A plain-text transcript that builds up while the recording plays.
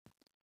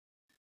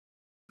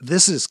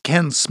This is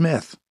Ken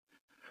Smith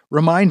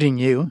reminding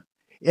you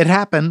it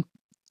happened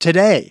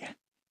today,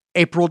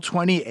 April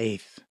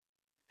 28th.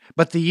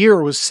 But the year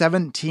was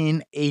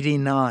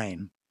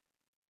 1789.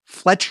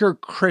 Fletcher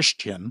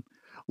Christian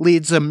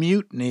leads a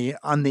mutiny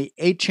on the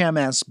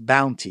HMS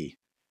Bounty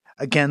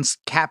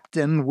against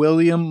Captain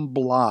William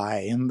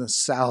Bligh in the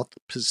South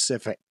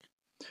Pacific.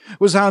 It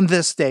was on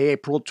this day,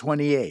 April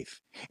 28th,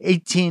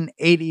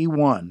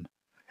 1881.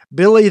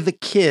 Billy the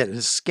Kid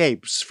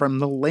escapes from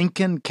the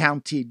Lincoln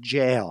County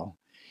Jail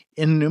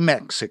in New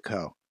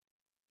Mexico.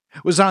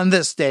 It was on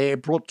this day,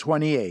 April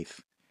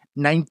 28th,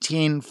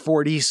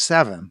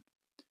 1947,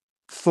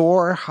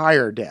 Thor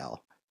Heyerdahl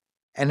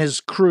and his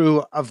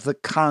crew of the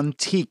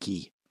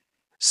Kon-Tiki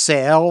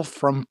sail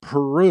from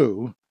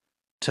Peru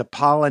to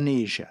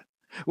Polynesia.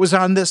 It was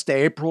on this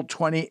day, April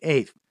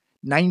 28th,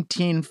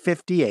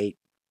 1958,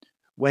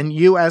 when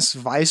U.S.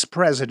 Vice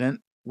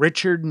President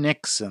Richard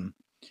Nixon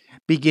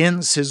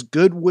begins his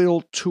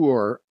goodwill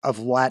tour of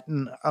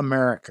Latin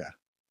America.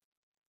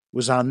 It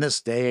was on this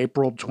day,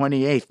 April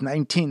 28,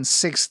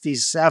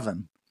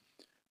 1967,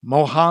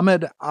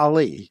 Muhammad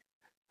Ali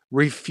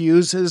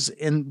refuses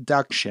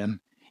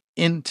induction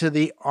into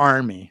the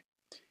army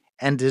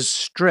and is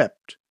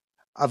stripped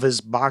of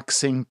his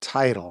boxing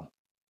title.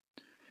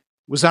 It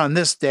was on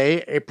this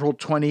day, April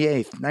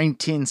 28,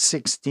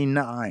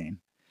 1969,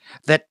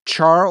 that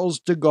Charles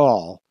de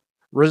Gaulle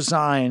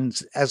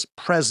resigns as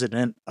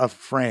President of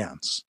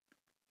France.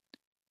 It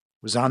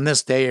was on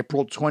this day,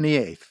 April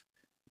 28th,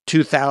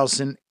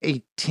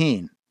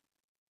 2018.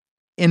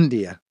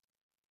 India.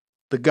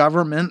 The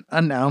government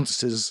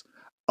announces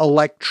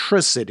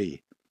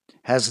electricity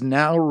has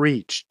now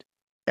reached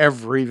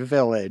every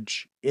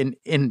village in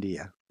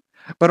India.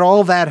 But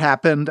all that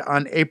happened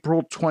on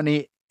April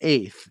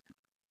 28th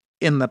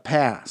in the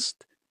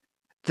past.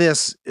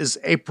 This is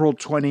April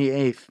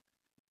 28th,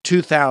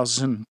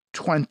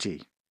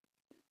 2020.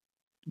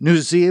 New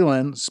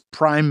Zealand's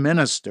Prime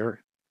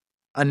Minister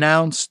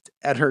announced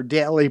at her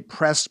daily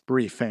press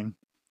briefing,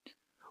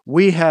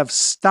 "We have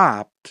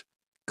stopped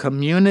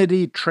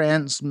community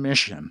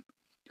transmission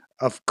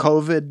of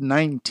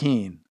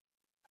COVID-19,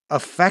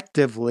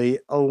 effectively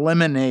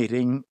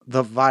eliminating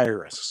the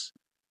virus.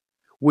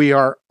 We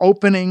are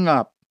opening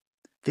up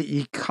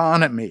the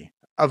economy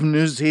of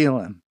New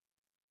Zealand,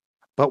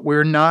 but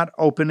we're not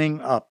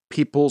opening up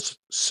people's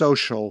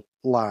social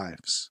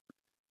lives."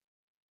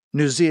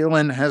 New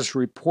Zealand has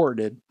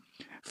reported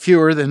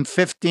fewer than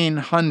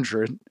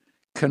 1,500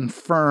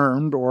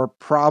 confirmed or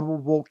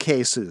probable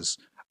cases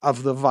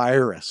of the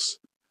virus,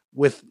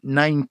 with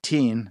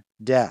 19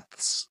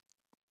 deaths.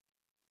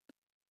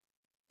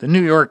 The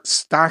New York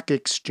Stock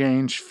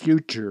Exchange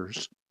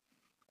futures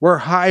were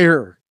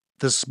higher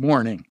this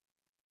morning,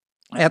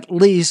 at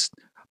least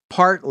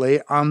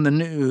partly on the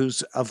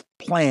news of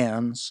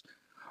plans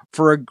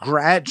for a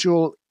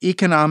gradual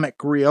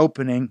economic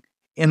reopening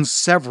in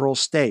several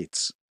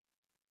states.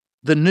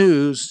 The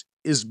news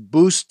is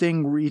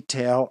boosting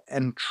retail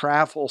and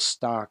travel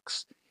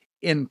stocks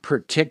in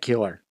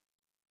particular.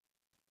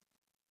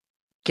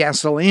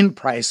 Gasoline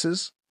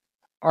prices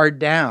are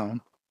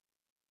down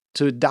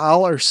to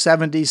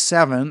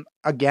 $1.77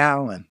 a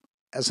gallon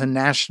as a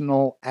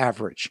national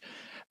average.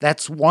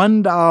 That's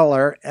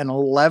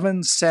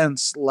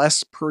 $1.11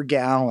 less per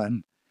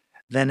gallon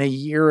than a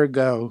year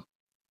ago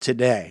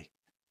today.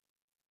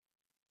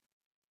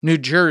 New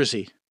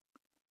Jersey.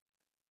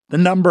 The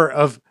number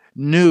of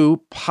new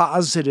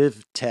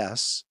positive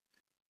tests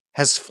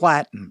has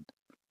flattened,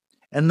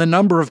 and the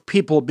number of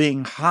people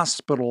being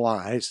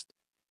hospitalized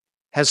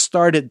has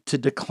started to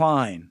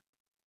decline.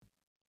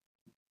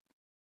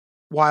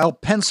 While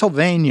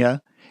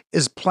Pennsylvania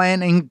is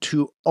planning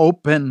to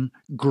open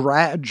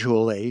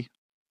gradually,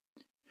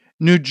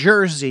 New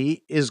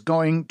Jersey is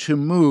going to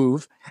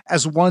move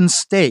as one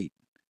state,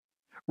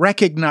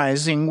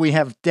 recognizing we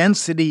have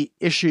density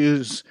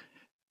issues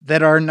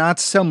that are not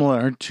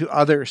similar to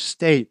other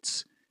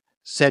states,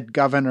 said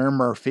Governor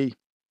Murphy.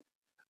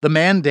 The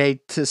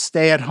mandate to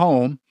stay at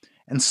home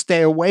and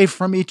stay away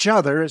from each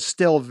other is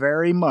still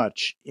very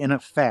much in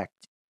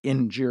effect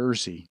in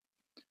Jersey.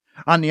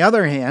 On the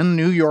other hand,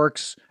 New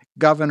York's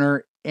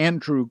Governor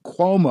Andrew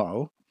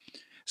Cuomo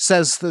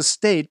says the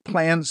state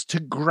plans to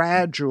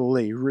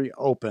gradually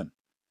reopen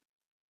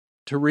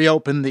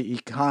the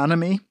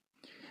economy,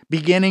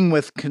 beginning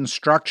with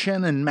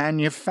construction and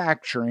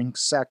manufacturing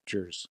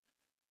sectors.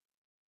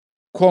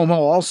 Cuomo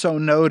also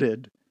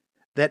noted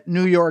that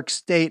New York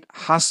State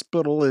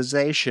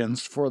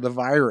hospitalizations for the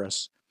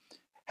virus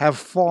have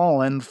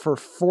fallen for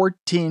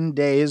 14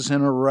 days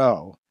in a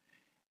row,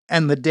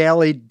 and the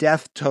daily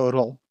death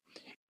total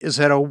is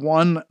at a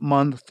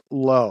 1-month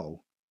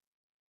low.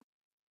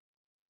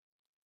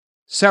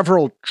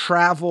 Several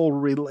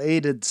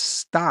travel-related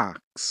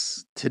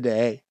stocks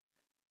today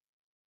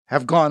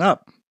have gone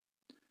up.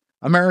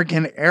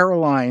 American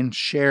Airlines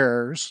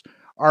shares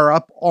are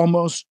up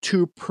almost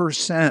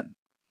 2%.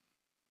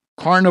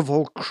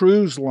 Carnival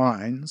Cruise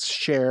Lines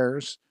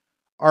shares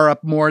are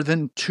up more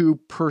than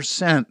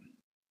 2%.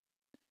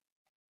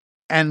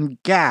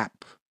 And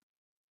Gap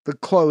the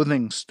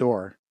clothing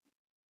store.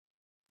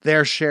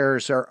 Their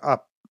shares are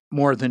up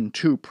more than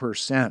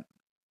 2%.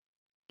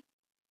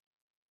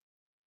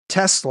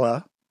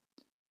 Tesla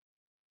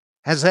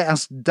has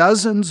asked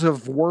dozens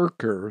of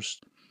workers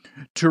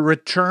to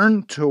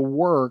return to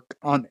work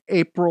on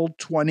April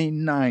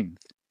 29th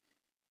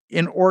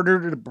in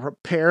order to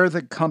prepare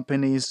the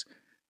company's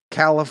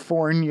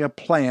California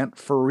plant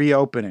for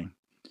reopening.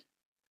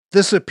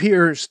 This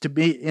appears to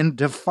be in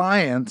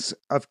defiance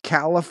of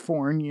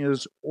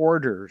California's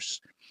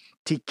orders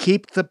to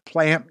keep the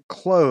plant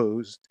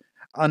closed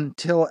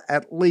until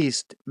at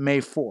least May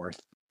 4th.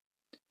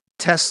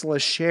 Tesla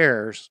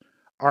shares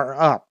are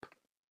up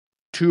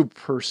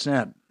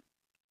 2%.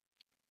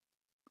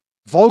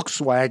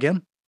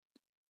 Volkswagen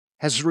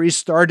has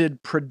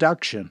restarted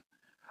production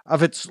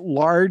of its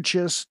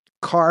largest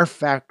car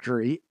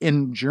factory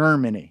in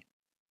Germany.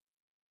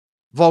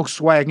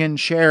 Volkswagen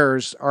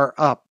shares are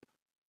up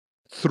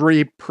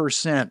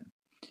 3%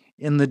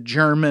 in the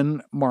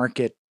German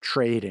market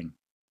trading.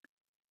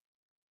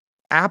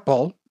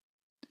 Apple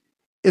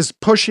is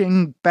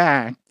pushing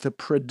back the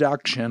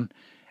production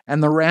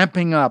and the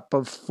ramping up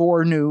of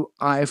 4 new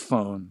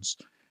iPhones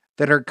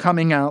that are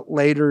coming out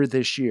later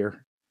this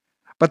year.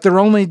 But they're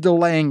only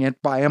delaying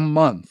it by a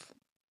month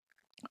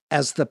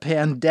as the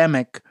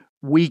pandemic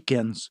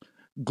weakens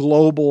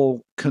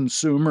global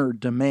consumer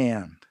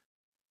demand.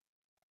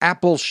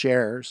 Apple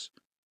shares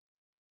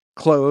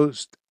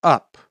closed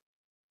up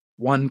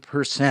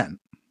 1%.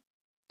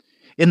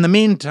 In the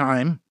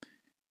meantime,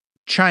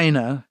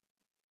 China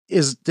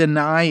is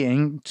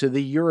denying to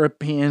the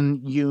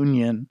European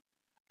Union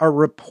a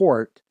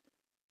report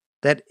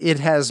that it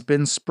has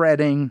been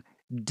spreading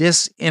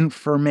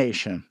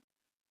disinformation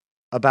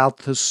about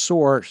the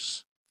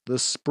source, the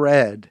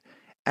spread,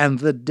 and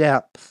the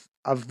depth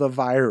of the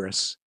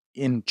virus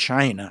in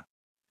China.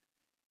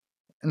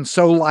 And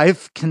so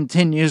life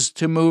continues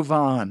to move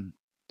on.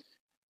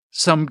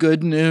 Some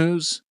good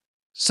news,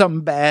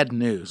 some bad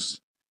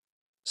news,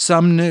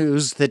 some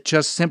news that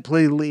just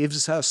simply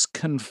leaves us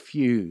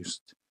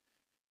confused.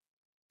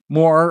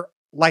 More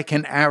like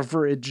an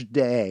average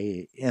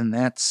day in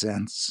that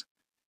sense.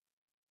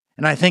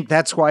 And I think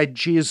that's why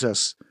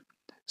Jesus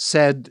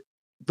said,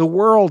 the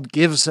world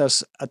gives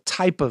us a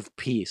type of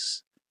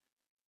peace,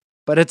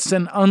 but it's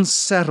an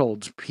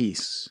unsettled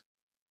peace.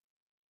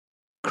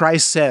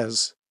 Christ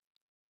says,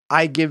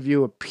 I give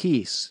you a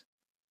peace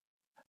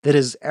that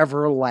is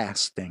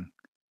everlasting.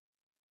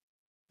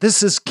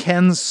 This is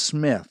Ken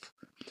Smith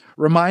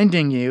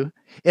reminding you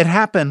it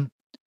happened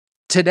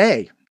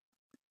today,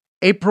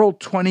 April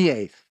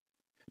 28th,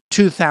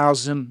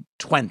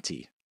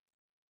 2020.